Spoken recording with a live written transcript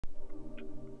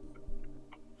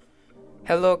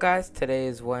Hello guys, today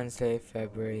is Wednesday,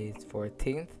 February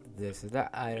 14th. This is the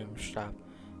item shop.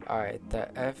 Alright, the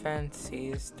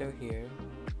FNC is still here.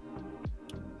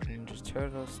 Ninja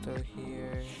Turtle still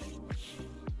here.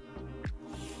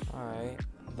 Alright,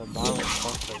 the model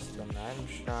stuff is still in the item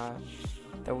shop.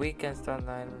 The weekend still in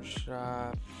the item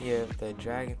shop. Here, the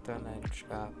dragon still in the item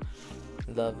shop.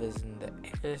 Love is in the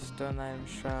air still in the item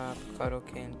shop. Cuddle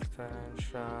Cane still in the item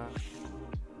shop.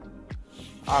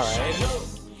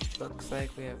 Alright. Looks like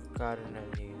we have gotten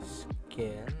a new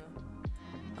skin.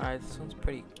 Alright, this one's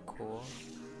pretty cool.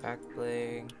 Back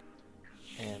bling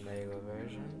and Lego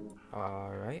version.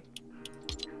 Alright.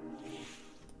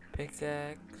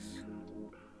 Pickaxe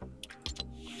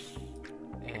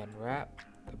and wrap.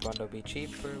 The bundle be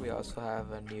cheaper. We also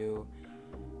have a new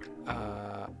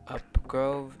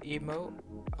Upgrove emote.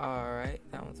 Alright,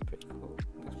 that one's pretty cool.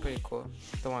 Looks pretty cool.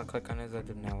 Don't want to click on this, I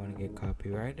do not want to get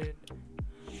copyrighted.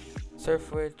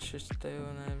 Surf Witch is still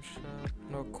in the item shop.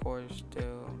 No core is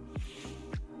still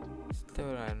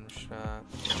in the item shop.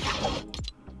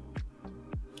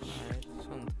 Alright, this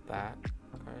one's back.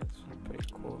 Alright, this one's pretty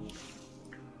cool.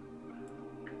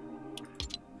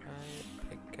 Alright,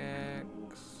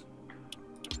 pickaxe.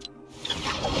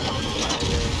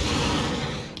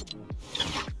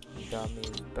 Dummy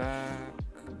is back.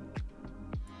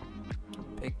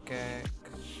 Pickaxe.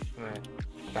 Alright,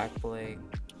 back blade.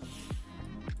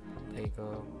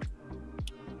 Lego.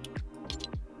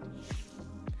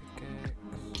 Pickaxe.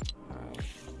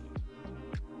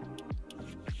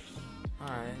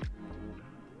 Alright.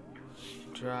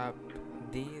 Drop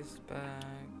these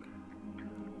back.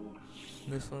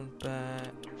 This one's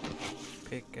back.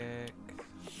 Pickaxe.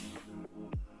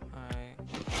 Alright.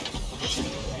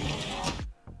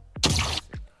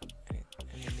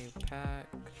 Any new pack?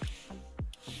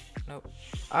 Nope.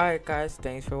 Alright guys,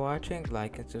 thanks for watching.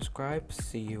 Like and subscribe.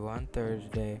 See you on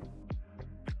Thursday.